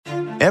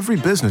Every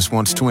business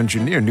wants to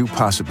engineer new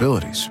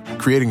possibilities,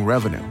 creating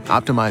revenue,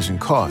 optimizing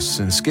costs,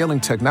 and scaling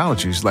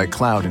technologies like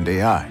cloud and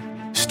AI.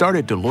 Start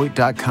at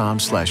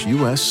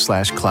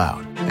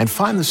Deloitte.com/US/cloud and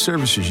find the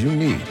services you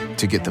need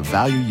to get the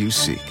value you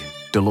seek.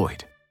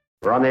 Deloitte.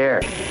 We're on the air.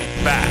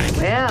 Back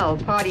Well,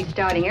 party's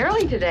starting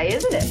early today,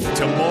 isn't it?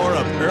 to more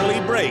of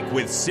Early Break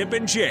with Sip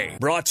and Jay,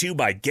 brought to you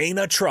by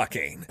Gaina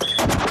Trucking.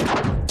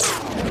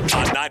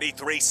 On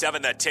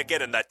 93.7 The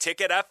Ticket and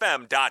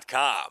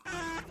theticketfm.com.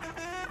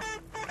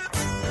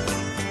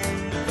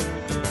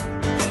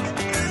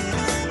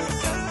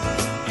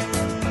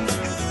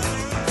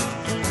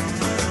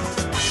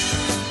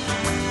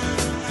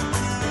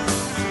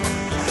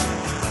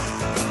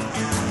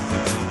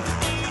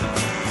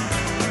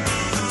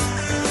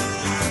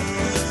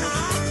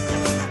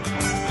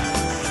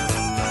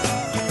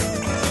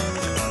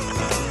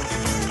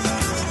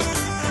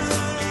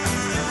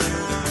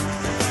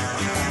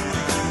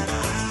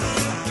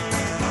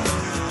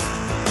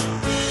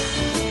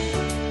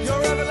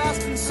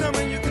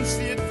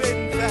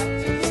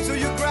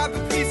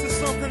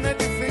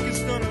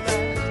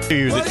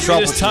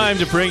 It is time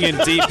to bring in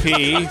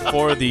DP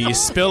for the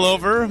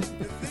spillover.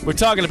 We're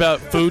talking about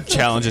food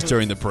challenges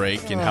during the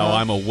break and how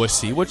I'm a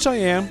wussy, which I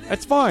am.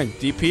 That's fine,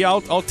 DP.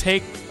 I'll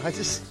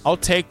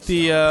take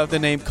the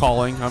name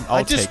calling.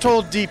 I just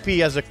told DP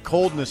has a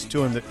coldness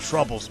to him that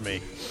troubles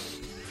me.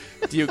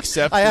 Do you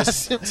accept? I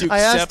asked him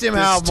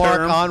how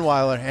Mark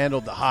Onweiler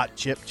handled the hot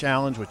chip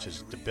challenge, which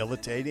is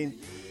debilitating,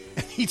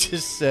 and he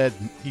just said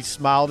he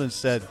smiled and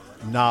said,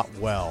 "Not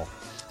well."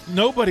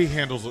 Nobody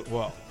handles it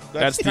well.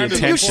 That's the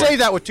intention. You say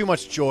that with too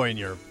much joy in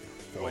your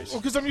voice.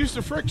 Well, because I'm used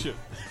to friction.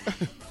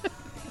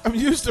 I'm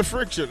used to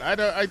friction. I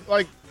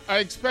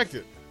expect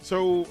it,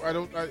 so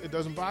it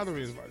doesn't bother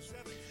me as much.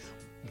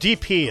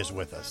 DP is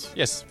with us.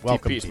 Yes,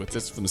 welcome. DP is with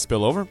us from the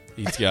spillover.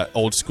 He's got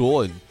old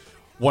school and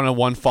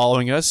one-on-one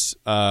following us.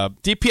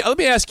 DP, let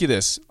me ask you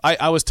this.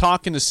 I was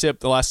talking to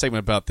Sip the last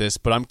segment about this,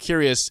 but I'm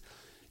curious.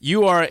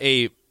 You are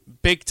a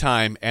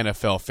big-time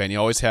NFL fan. You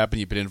always have been.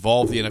 You've been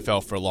involved in the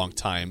NFL for a long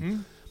time.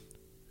 Mm-hmm.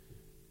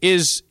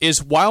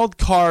 Is Wild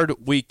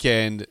Card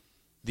Weekend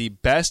the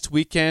best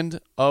weekend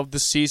of the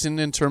season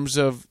in terms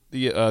of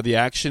the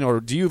action,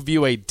 or do you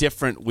view a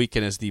different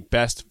weekend as the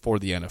best for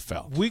the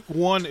NFL? Week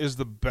 1 is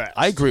the best.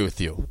 I agree with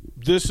you.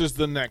 This is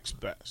the next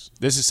best.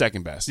 This is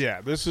second best.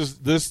 Yeah,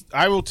 this.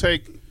 I will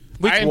take.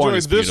 Week 1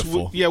 is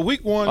beautiful.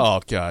 Week 1.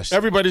 Oh gosh,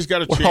 everybody's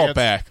got a chance. We're all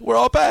back. We're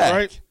all back.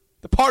 Right?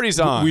 The party's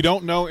on. We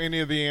don't know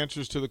any of the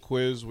answers to the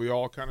quiz. We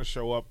all kind of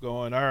show up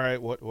going, all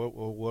right, what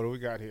do we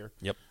got here?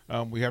 Yep.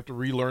 We have to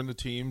relearn the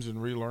teams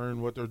and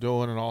relearn what they're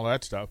doing and all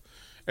that stuff.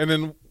 And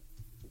then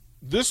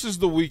this is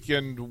the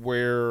weekend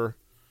where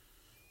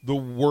the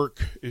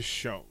work is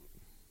shown,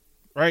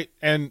 right?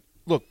 And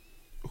look,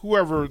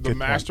 whoever the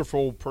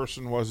masterful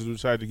person was who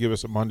decided to give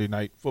us a Monday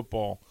night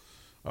football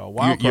wild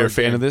card You're a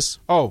fan game. of this?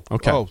 Oh,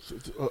 okay. Oh,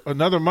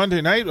 another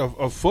Monday night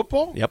of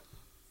football? Yep.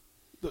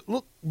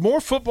 Look,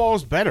 more football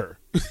is better.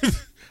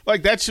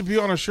 Like, that should be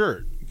on a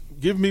shirt.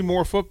 Give me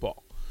more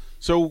football.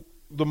 So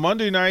the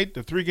Monday night,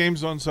 the 3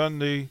 games on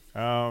Sunday,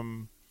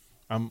 I'm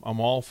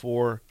all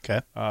for. Okay.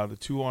 The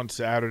 2 on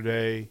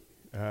Saturday,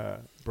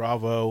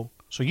 bravo.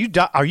 So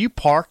are you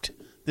parked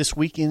this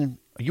weekend?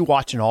 Are you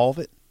watching all of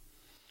it?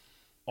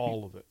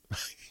 All of it.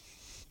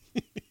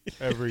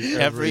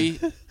 Every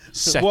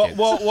second.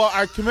 Well,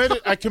 I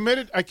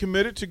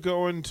committed to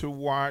going to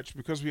watch,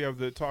 because we have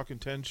the Talkin'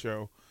 10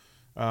 show.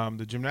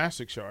 The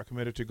gymnastics show. I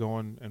committed to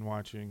going and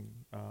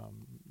watching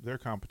their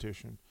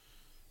competition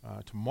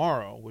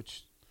tomorrow,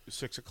 which is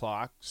 6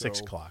 o'clock. So,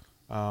 6 o'clock.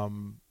 I'll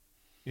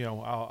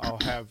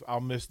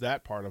miss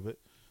that part of it,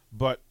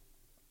 but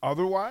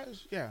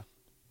otherwise, yeah,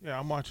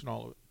 I'm watching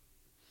all of it.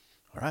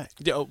 All right.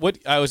 Yeah, what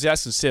I was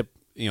asking Sip,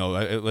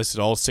 I listed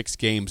all 6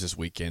 games this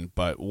weekend,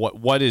 but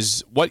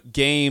what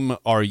game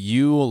are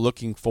you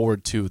looking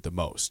forward to the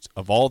most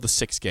of all the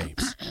 6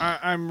 games?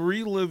 I'm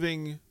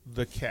reliving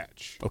the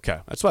catch.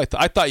 Okay, that's what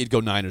I thought you'd go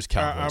Niners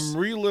Cowboys. I'm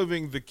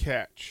reliving the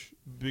catch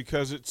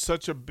because it's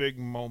such a big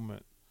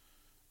moment.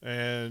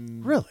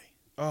 And really,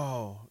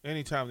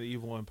 anytime the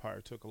evil empire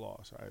took a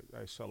loss,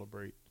 I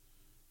celebrate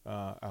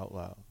out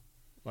loud.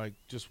 Like,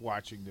 just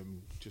watching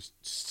them just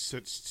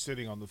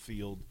sitting on the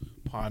field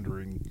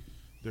pondering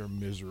their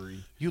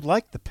misery. You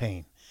like the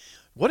pain.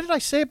 What did I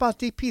say about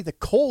DP? The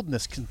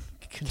coldness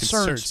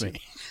concerns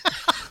me.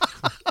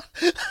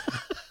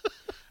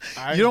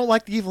 You don't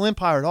like the evil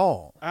empire at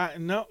all.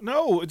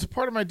 No, it's a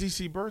part of my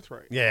DC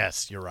birthright.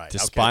 Yes, you're right.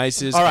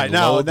 Despises. Okay. All right,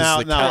 now I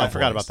Cowboys.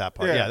 forgot about that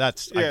part. Yeah,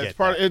 that's. I get it's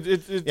part.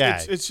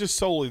 That. It's just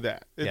solely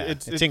that.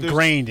 It's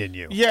ingrained in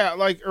you. Yeah,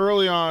 like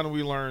early on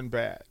we learned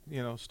bad.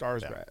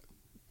 Star's bad.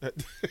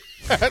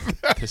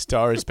 The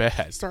star is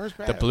bad. Star is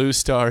bad. The blue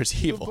star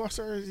is evil. The blue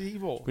star is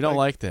evil. We don't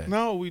like that.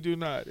 No, we do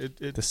not.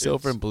 The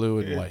silver and blue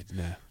and white.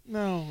 Nah.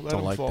 No, let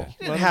don't him like fall. that.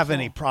 You didn't have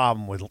any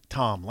problem with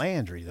Tom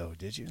Landry, though,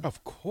 did you?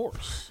 Of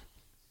course.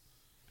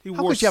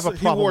 How could you have a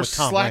problem He wore with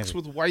Tom slacks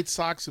Landry? with white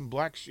socks and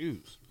black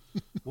shoes.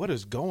 What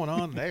is going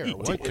on there?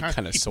 What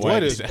kind of swag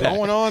What is is that?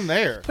 going on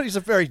there? But he's a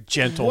very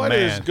gentle What man.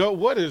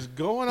 is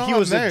going on? He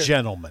was there? a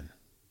gentleman.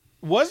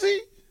 Was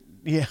he?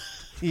 Yeah.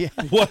 Yeah.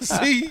 Was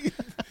he?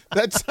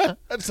 That's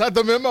not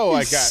the memo I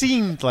got. He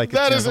seemed like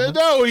That a is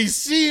gentleman. no. He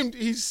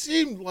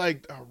seemed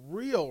like a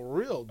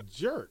real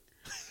jerk.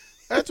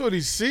 That's what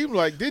he seemed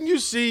like. Didn't you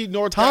see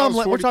North Dallas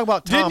 40? We're talking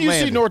about Tom Didn't you see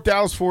Landry. North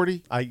Dallas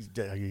 40?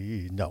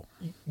 No.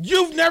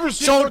 You've never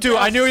seen So North do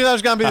I Dallas? knew that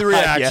was going to be the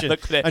reaction.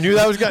 look at that. I knew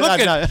that was going Look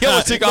at he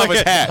almost took off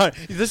his hat.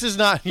 This is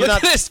not. You're Look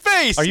not. at his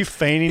face. Are you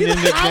feigning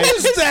into How Jake?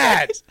 is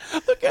that?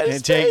 Look at his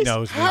And Jake face.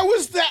 knows me. How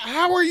is that?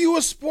 How are you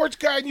a sports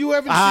guy and you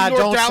haven't seen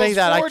North Don't Dallas say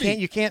that. 40?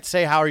 You can't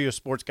say how are you a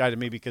sports guy to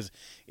me because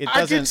it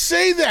I doesn't. can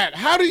say that.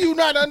 How do you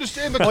not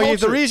understand the Well,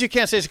 culture? the reason you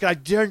can't say it is because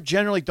I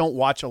generally don't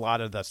watch a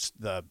lot of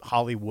the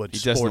Hollywood He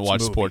sports doesn't watch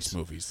movies. sports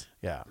movies.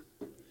 Yeah.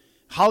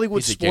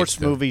 Hollywood He's a sports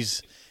gangster.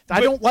 movies. I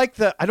don't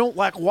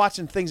like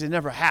watching things that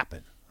never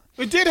happen.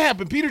 It did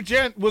happen. Peter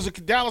Gent was a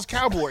Dallas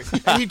Cowboy,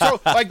 and he told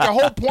like the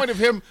whole point of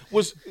him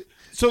was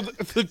so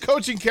the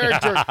coaching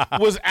character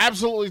was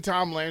absolutely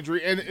Tom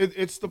Landry, and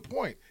it's the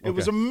point. It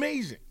was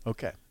amazing.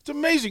 Okay. It's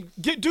amazing.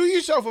 Do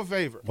yourself a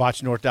favor.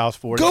 Watch North Dallas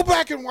 40. Go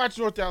back and watch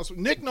North Dallas.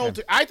 Nick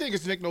Nolte. I think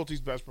it's Nick Nolte's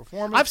best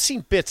performance. I've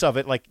seen bits of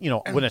it, like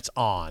when it's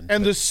on.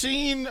 And the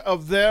scene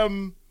of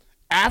them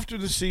after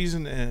the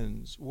season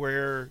ends,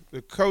 where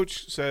the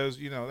coach says,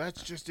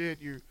 that's just it.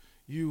 You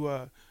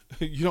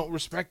don't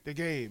respect the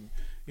game.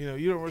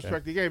 You don't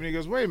respect the game. And he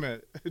goes, wait a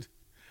minute.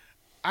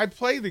 I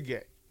play the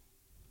game.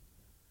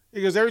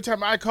 He goes, every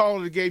time I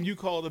call it a game, you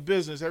call it a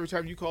business. Every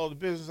time you call it a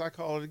business, I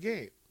call it a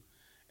game.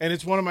 And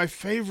it's one of my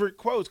favorite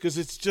quotes because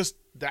it's just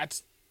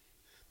that's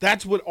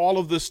what all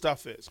of this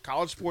stuff is.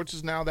 College sports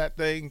is now that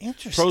thing.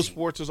 Interesting. Pro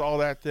sports is all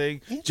that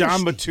thing.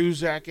 John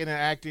Matuzak in an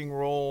acting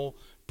role.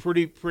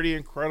 Pretty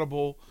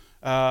incredible.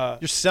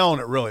 You're selling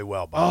it really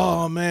well,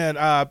 Bob. Oh, man.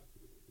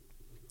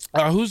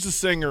 Who's the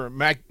singer?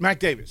 Mac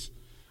Davis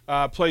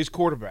plays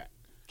quarterback.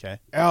 Okay.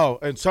 Oh,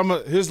 and some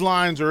of his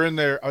lines are in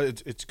there.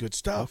 It's good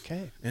stuff.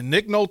 Okay. And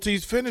Nick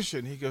Nolte's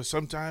finishing. He goes,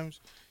 sometimes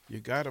you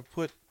gotta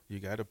put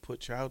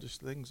childish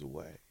things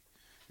away.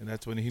 And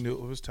that's when he knew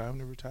it was time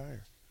to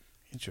retire.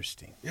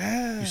 Interesting.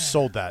 Yeah. You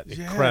sold that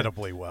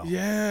incredibly well.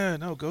 Yeah,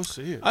 no, go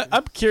see it.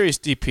 I'm curious,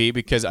 DP,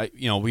 because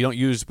we don't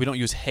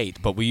use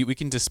hate, but we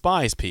can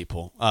despise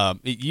people.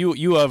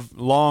 You have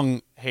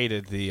long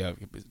hated the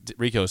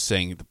Rico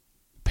saying the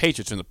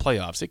Patriots in the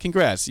playoffs.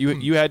 Congrats,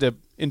 you had to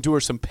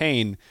endure some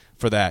pain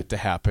for that to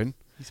happen.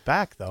 He's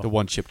back though. The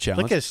one chip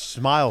challenge. Look at his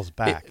smiles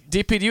back.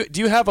 DP, do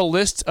you have a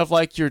list of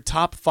like your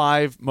top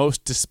 5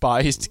 most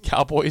despised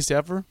Cowboys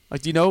ever?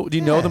 Like, do you know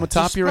them on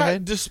top of your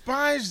head?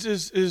 Despised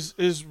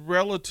is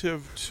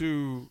relative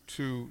to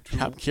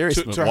I'm curious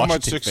to about how much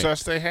Washington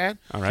success they had.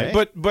 All right.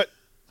 But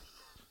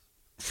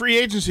free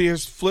agency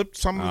has flipped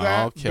some of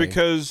that okay.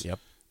 because Yep.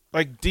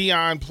 like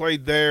Dion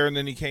played there and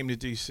then he came to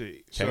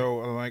DC.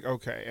 So I'm like,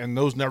 okay, and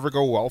those never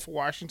go well for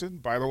Washington,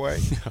 by the way.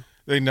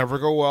 They never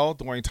go well.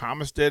 Dwayne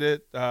Thomas did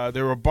it.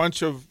 There were a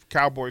bunch of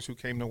Cowboys who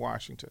came to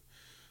Washington.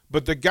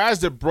 But the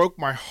guys that broke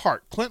my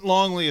heart, Clint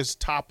Longley is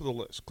top of the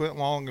list. Clint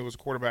Longley was a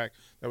quarterback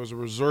that was a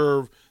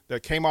reserve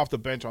that came off the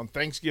bench on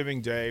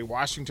Thanksgiving Day.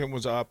 Washington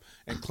was up,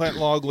 and Clint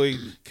Longley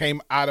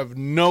came out of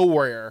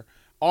nowhere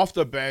off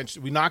the bench.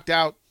 We knocked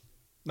out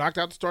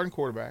the starting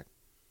quarterback.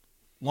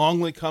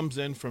 Longley comes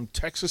in from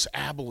Texas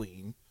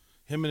Abilene,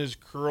 him and his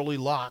curly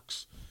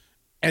locks,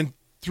 and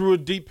threw a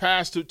deep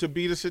pass to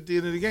beat us at the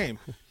end of the game.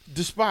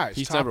 Despised.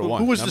 He's number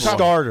one. Who was the Number one.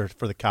 starter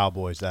for the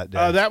Cowboys that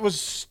day? That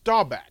was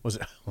Staubach. Was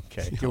it?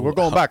 Okay. We're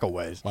going back a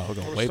ways. Wow, we're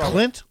going way back.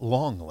 Clint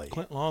Longley.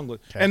 Clint Longley.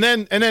 And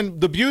then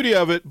the beauty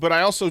of it, but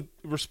I also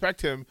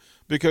respect him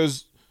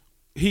because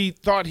he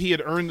thought he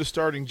had earned the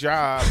starting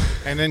job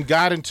and then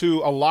got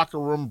into a locker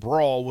room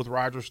brawl with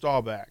Roger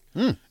Staubach.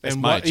 That's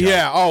my job.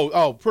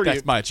 Yeah, pretty.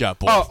 That's my job,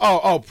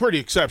 boy. Pretty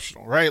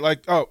exceptional, right?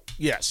 Like,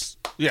 yes.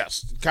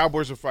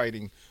 Cowboys are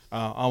fighting.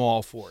 I'm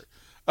all for it.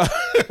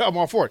 I'm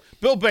all for it.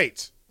 Bill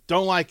Bates,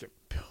 don't like him.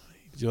 Do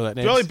you know that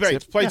name? Billy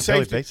Bates played Yeah,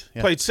 safety. Billy Bates,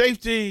 yeah. Played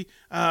safety.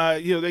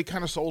 They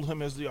kind of sold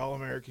him as the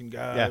All-American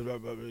guy. Yeah.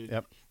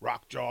 Yep.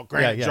 Rock jaw,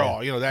 granite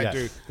jaw. yeah. That Yeah,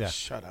 dude. yeah.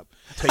 Shut up.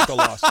 Take the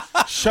loss.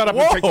 Shut up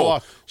and take the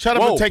loss. Shut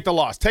up and take the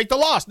loss. Take the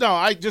loss. No,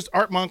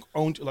 Art Monk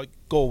owned.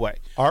 Go away.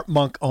 Art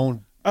Monk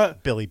owned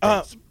Billy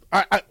Bates.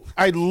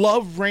 I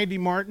love Randy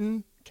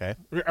Martin. Okay.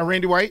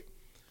 Randy White.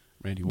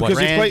 Randy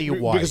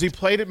White. Because he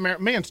played at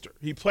Manchester.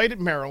 He played at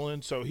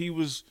Maryland, so he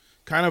was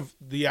kind of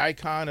the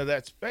icon of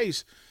that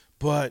space.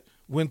 But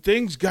when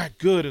things got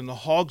good and the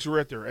Hogs were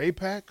at their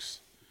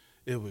apex,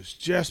 it was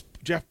just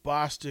Jeff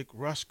Bostic,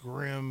 Russ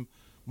Grimm,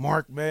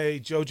 Mark May,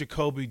 Joe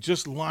Jacoby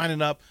just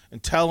lining up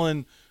and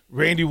telling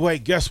Randy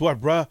White, guess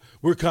what, bruh?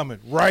 We're coming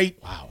right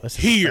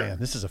here.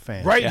 This is a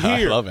fan. Right Yeah,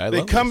 here. I love it.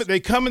 They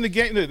come in the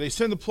game. They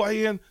send the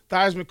play in.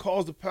 Theismann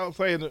calls the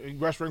play, and the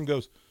Russ Grimm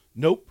goes,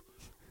 nope,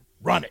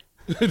 run it.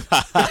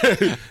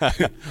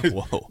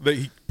 Whoa.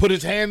 He put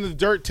his hand in the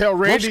dirt, tell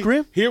Randy.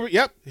 Russ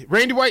Grimm?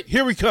 Randy White,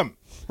 here we come.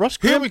 Russ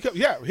Grimm. Here we come.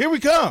 Yeah, here we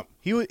come.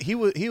 He was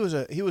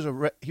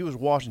a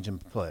Washington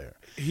player.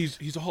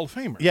 He's a Hall of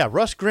Famer. Yeah,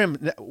 Russ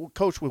Grimm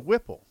coached with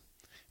Whipple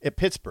at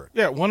Pittsburgh.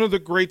 Yeah, one of the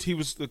greats. He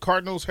was the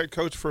Cardinals head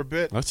coach for a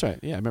bit. That's right.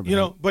 Yeah, I remember.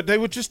 That. But they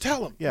would just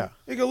tell him. Yeah.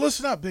 They go,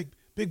 listen up, big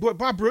boy,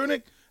 Bob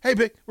Brunick. Hey,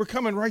 big, we're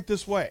coming right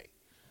this way.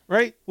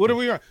 Right? What are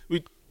we on?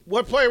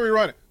 What play are we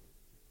running?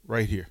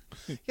 Right here.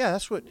 Yeah,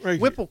 that's what Right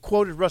Whipple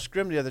quoted Russ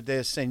Grimm the other day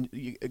as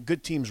saying,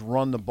 "Good teams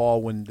run the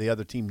ball when the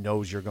other team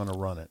knows you're going to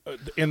run it."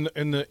 In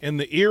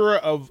the era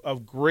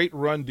of great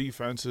run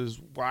defenses,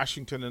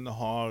 Washington and the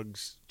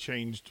Hogs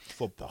changed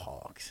football. The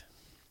Hogs.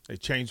 They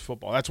changed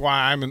football. That's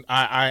why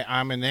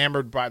I'm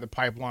enamored by the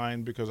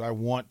pipeline, because I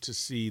want to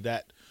see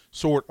that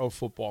sort of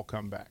football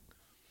come back,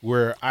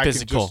 where I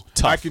Physical,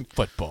 tough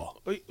football.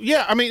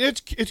 Yeah, I mean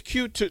it's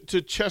cute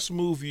to chess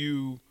move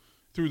you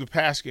through the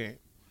pass game,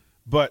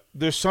 but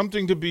there's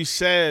something to be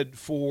said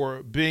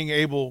for being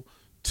able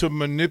to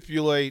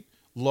manipulate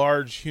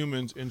large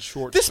humans in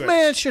short This space.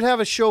 man should have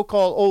a show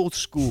called Old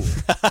School.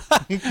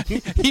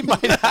 He might.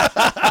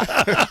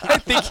 I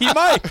think he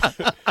might.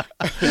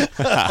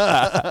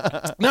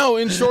 No,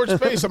 in short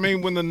space. I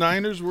mean, when the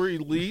Niners were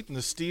elite and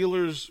the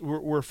Steelers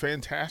were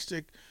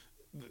fantastic,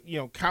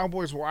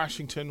 Cowboys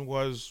Washington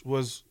was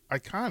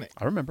iconic.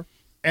 I remember.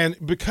 And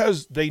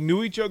because they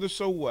knew each other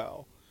so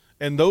well,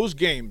 and those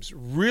games,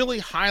 really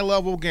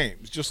high-level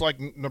games, just like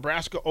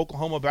Nebraska,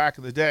 Oklahoma back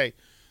in the day,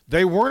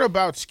 they weren't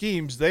about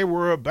schemes. They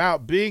were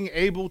about being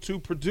able to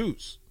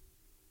produce.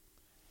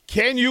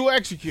 Can you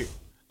execute?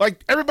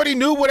 Like, everybody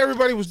knew what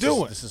everybody was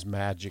doing. This is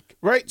magic.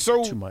 Right?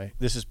 So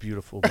This is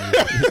beautiful.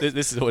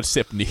 This is what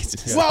SIP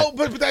needs. Well,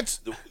 but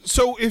that's –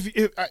 so if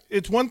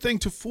it's one thing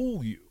to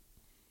fool you,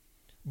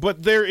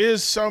 but there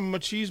is some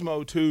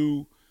machismo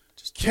to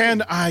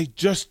can I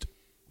just,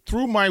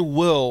 through my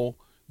will,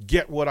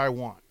 get what I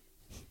want?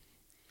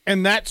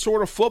 And that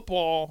sort of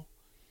football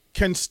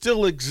can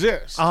still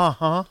exist.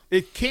 Uh-huh.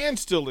 It can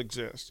still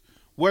exist,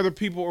 whether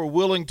people are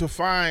willing to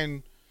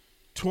find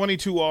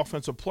 22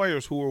 offensive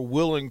players who are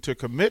willing to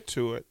commit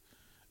to it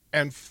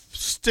and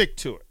stick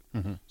to it.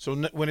 Mm-hmm. So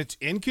when it's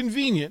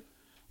inconvenient,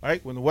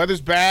 right, when the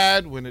weather's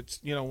bad, when it's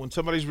when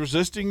somebody's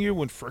resisting you,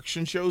 when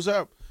friction shows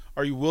up,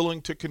 are you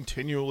willing to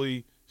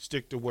continually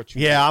stick to what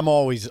you do? I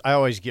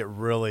always get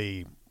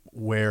really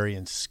wary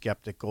and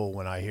skeptical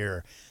when I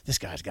hear this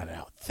guy's got to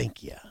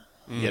outthink you.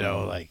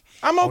 Like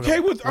I'm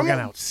okay with I'm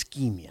gonna out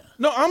scheme you.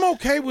 No, I'm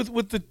okay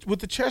with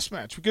the chess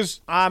match,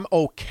 because I'm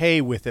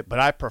okay with it, but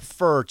I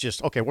prefer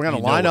just we're gonna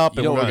line up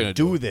and we're gonna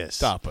do this.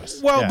 Stop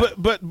us. Well,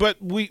 yeah.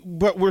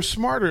 but we're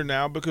smarter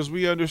now, because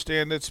we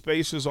understand that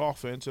space is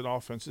offense and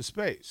offense is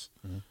space.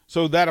 Mm-hmm.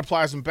 So that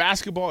applies in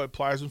basketball. It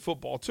applies in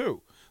football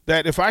too.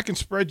 That if I can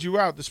spread you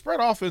out, the spread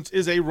offense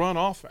is a run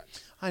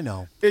offense. I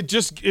know.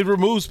 It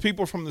removes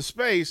people from the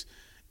space.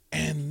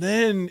 And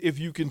then if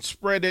you can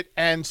spread it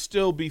and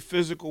still be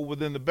physical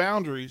within the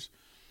boundaries,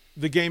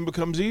 the game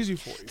becomes easy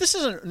for you. This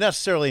isn't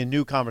necessarily a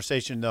new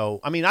conversation, though.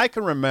 I mean, I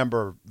can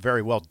remember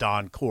very well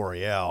Don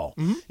Coryell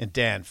and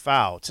Dan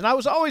Fouts, and I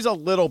was always a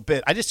little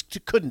bit – I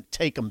just couldn't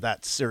take them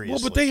that seriously.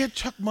 Well, but they had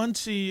Chuck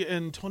Muncie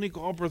and Tony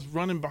Galbraith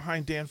running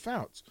behind Dan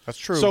Fouts. That's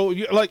true. So,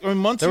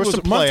 Muncie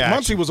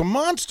was a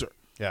monster.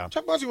 Yeah.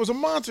 Chuck Muncie was a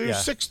monster. He was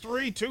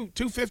 6'3",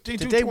 215,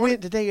 220.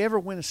 Did they ever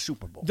win a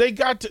Super Bowl? They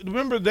got to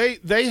remember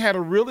they had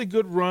a really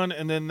good run,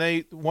 and then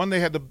they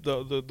had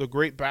the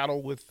great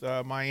battle with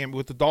Miami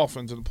with the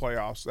Dolphins in the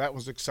playoffs. That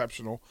was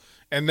exceptional.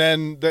 And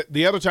then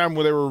the other time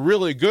where they were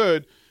really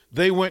good,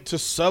 they went to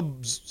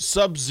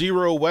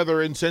sub-zero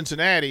weather in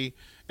Cincinnati,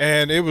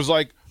 and it was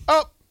like,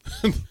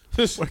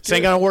 this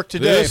ain't gonna work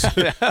today.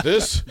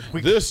 This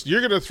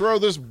you're gonna throw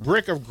this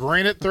brick of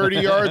granite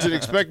 30 yards and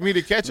expect me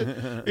to catch it?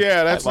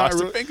 Yeah, that's I not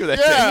lost really. a finger that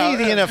To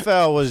me, the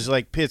NFL was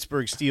like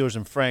Pittsburgh Steelers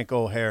and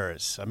Franco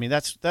Harris. I mean,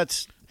 that's.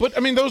 But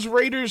I mean, those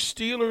Raiders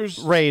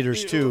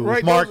too.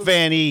 right? Mark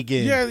Van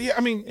Egan. Yeah.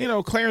 I mean,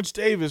 Clarence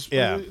Davis.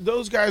 Yeah.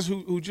 Those guys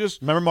who just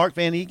remember Mark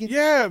Van Egan.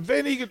 Yeah,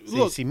 Van Egan.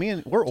 Look,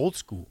 we're old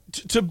school.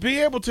 To be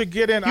able to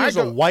get in, he was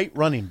a white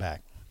running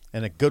back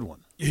and a good one.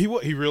 He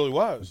really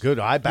was good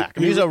eye back.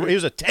 He was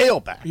a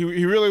tailback.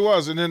 He really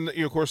was. And then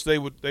of course they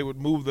would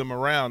move them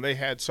around. They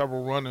had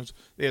several runners.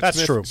 They had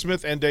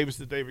Smith and Davis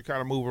that they would kind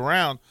of move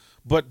around,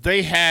 but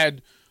they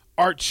had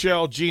Art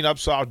Shell, Gene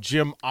Upshaw,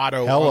 Jim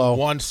Otto on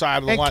one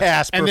side of the line,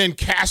 and then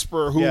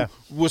Casper, who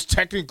was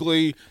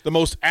technically the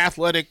most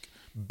athletic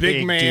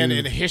big man dude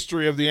in the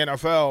history of the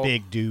NFL.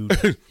 Big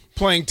dude.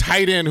 Playing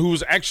tight end,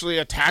 who's actually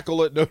a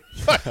tackle at imagine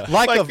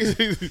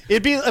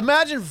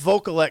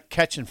Vokalek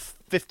catching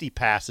 50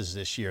 passes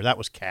this year. That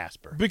was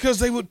Casper. Because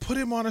they would put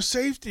him on a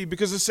safety,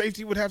 because the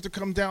safety would have to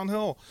come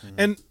downhill. Mm-hmm.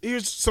 And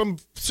here's some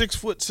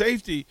 6-foot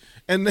safety,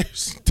 and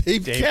there's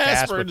Dave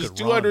Casper, and is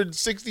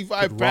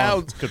 265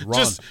 pounds. Could run.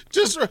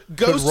 Just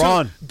goes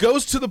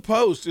to the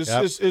post.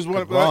 Is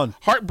one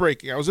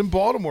heartbreaking. I was in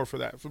Baltimore for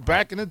that.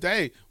 Back in the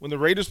day when the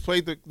Raiders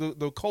played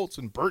the Colts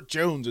and Burt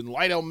Jones and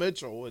Lydell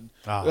Mitchell and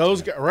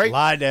those guys, right?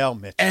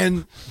 Lydell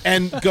Mitchell.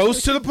 And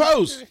goes to the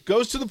post.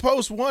 Goes to the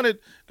post, won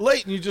it.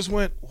 late, and you just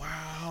went,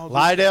 wow.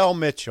 Lydell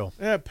Mitchell.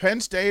 Yeah, Penn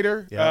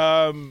Stater.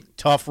 Yep.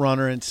 Tough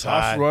runner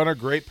inside. Tough runner,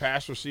 great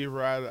pass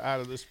receiver out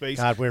of the space.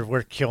 God,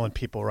 we're killing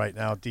people right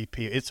now,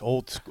 DP. It's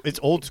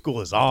old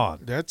school is on.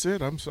 That's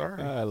it. I'm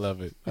sorry. I love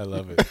it.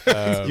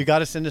 You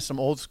got us into some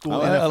old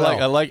school I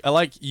NFL.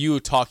 like you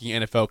talking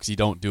NFL because you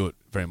don't do it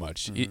very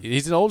much. Mm-hmm.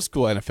 He's an old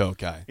school NFL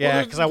guy.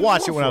 Yeah, because I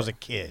watched it when I was a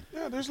kid.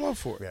 Yeah, there's love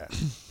for it. Yeah.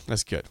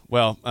 That's good.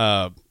 Well,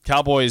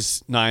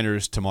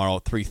 Cowboys-Niners tomorrow,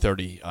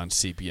 3:30 on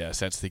CBS.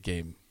 That's the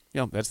game.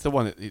 That's the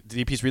one.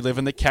 DP's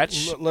reliving the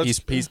catch.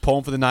 He's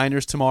pulling for the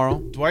Niners tomorrow.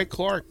 Dwight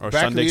Clark, or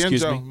back Sunday, of the end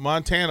zone.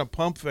 Montana,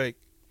 pump fake.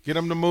 Get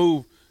him to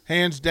move.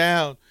 Hands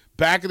down.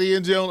 Back of the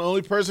end zone. The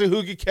only person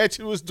who could catch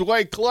it was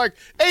Dwight Clark.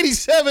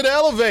 87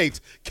 elevates.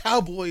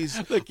 Cowboys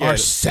are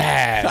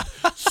sad.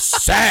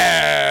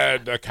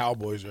 Sad. The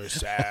Cowboys are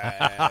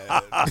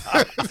sad.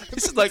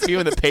 This is like me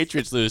when the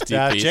Patriots lose,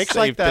 DP. Jake's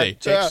like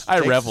that. I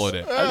revel in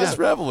it. I just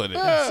revel in it.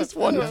 It's just a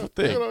wonderful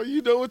thing.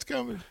 You know what's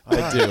coming.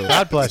 I do.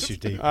 God bless you,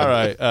 DP. All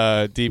right,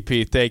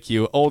 DP, thank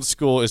you. Old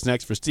School is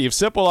next for Steve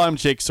Simple. I'm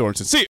Jake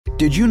Sorensen. See you.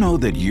 Did you know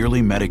that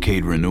yearly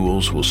Medicaid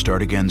renewals will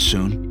start again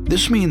soon?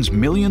 This means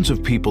millions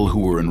of people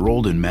who were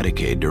enrolled in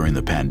Medicaid during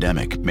the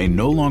pandemic may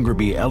no longer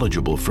be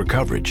eligible for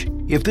coverage.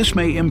 If this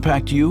may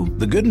impact you,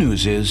 the good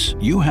news is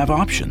you have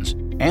options.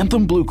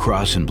 Anthem Blue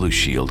Cross and Blue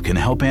Shield can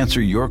help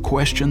answer your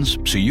questions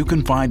so you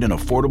can find an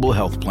affordable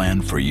health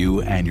plan for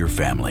you and your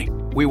family.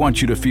 We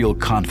want you to feel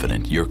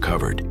confident you're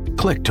covered.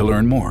 Click to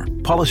learn more.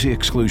 Policy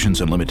exclusions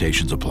and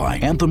limitations apply.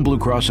 Anthem Blue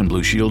Cross and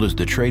Blue Shield is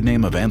the trade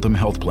name of Anthem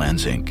Health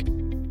Plans, Inc.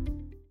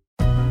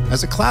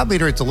 As a cloud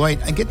leader at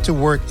Deloitte, I get to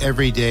work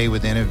every day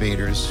with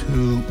innovators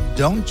who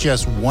don't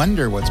just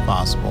wonder what's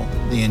possible,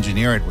 they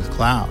engineer it with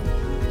cloud.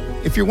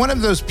 If you're one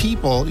of those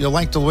people, you'll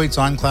like Deloitte's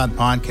On Cloud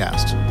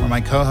podcast, where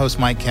my co-host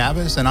Mike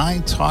Cavas and I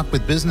talk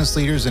with business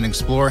leaders and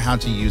explore how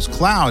to use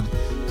cloud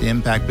to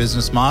impact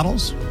business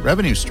models,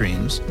 revenue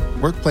streams,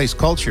 workplace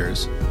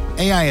cultures,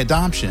 AI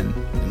adoption,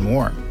 and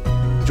more.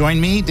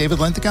 Join me, David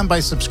Linthicum, by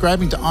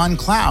subscribing to On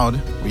Cloud,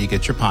 where you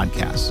get your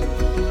podcasts.